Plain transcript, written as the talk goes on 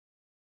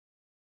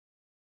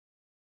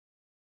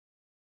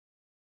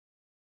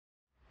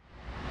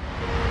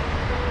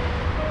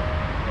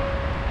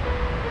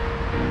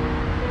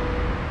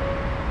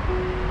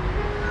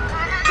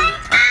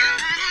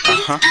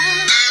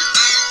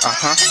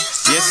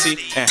Yinsii,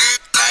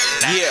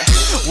 yeah,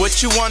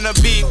 what you wanna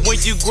be when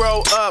you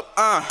grow up,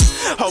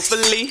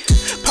 hopefully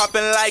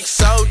poppin' like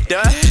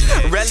soda,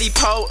 really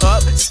pull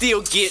up,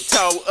 still get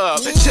towed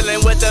up,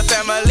 chillin' with the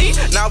family,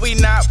 now we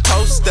not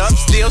post up,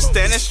 still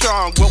standing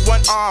strong, with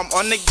one arm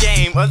on the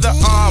game, other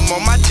arm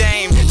on my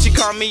dame, she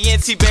call me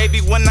Yinsii,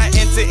 baby, when I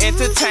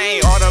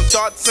entertain, all them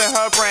thoughts in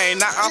her brain,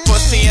 now I'm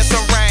foreseeing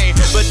some rain,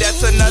 but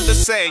that's another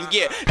saying,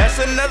 yeah, that's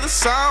another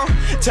song,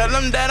 tell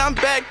them that I'm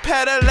back,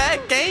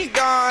 Cadillac ain't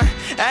gone,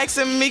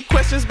 asking me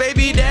questions,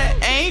 baby, that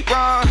ain't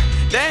wrong,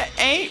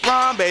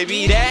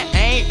 baby, that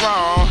ain't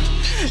wrong.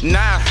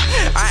 Nah,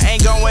 I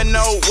ain't going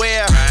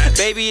nowhere,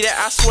 baby, that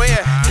I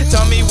swear.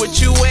 Tell me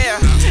what you wear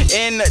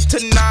in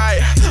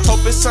tonight.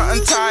 Hope it's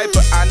something tight,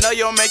 but I know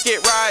you'll make it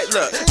right.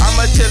 Look,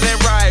 I'ma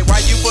chillin' right while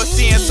you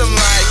foreseeing some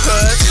light,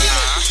 cause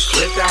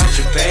without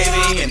you,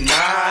 baby, and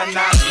nah,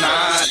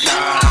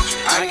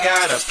 I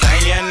got a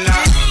plan,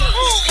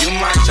 you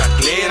my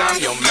chocolate,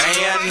 I'm your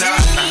man,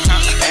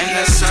 and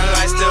the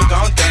sunlight still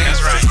gon'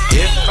 dance.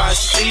 If I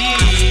see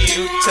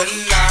you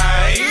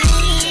tonight,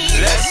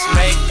 let's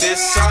make this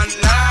all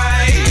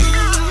night.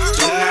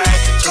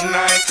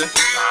 Tonight.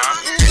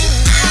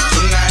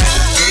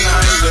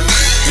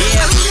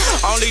 Yeah,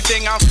 only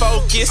thing I'm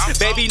focused,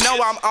 baby, know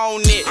I'm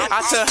on it.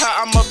 I tell her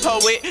I'm a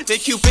poet, then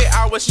Cupid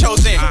I was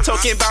chosen.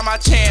 Talking about my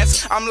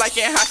chance, I'm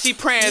liking how she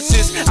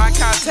prances. Eye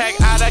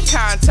contact, out of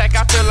contact,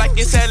 I feel like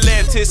it's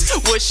Atlantis.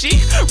 Was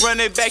she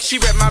running back? She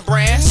read my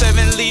brand.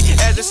 7 lead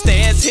as it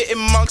stands,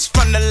 hitting monks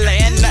from the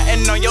land.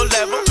 Nothing on your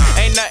level,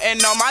 ain't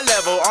nothing on my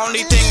level.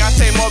 Only thing I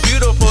say more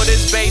beautiful,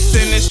 this bass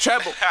and this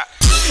treble.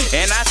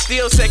 And I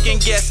still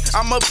second guess,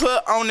 I'ma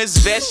put on this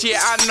vest. Yeah,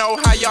 I know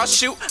how y'all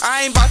shoot,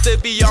 I ain't about to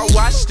be all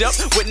washed up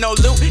with no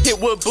loot, hit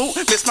with boot,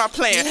 miss my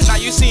plan. Now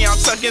you see I'm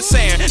stuck in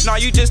sand, no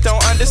you just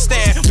don't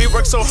understand. We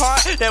work so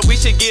hard that we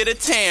should get a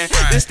tan.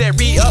 This that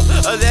re-up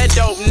of that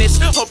dopeness,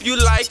 hope you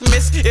like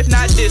miss, if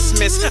not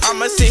dismiss.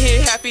 I'ma sit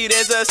here happy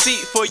there's a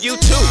seat for you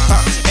too,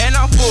 and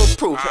I'm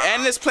foolproof,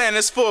 and this plan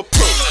is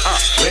foolproof.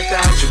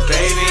 Without you,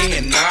 baby,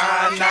 and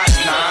nah,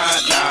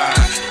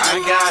 I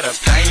got a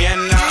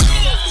plan,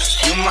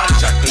 you my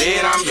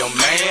chocolate, I'm your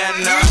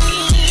man,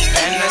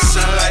 and the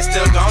sunlight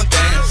still gon'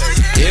 dance.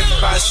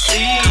 If I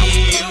see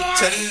you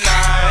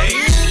tonight,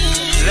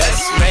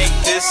 let's make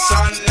this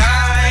all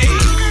night.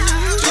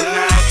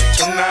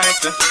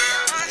 Tonight.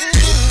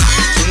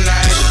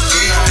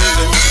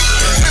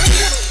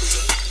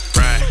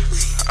 Right,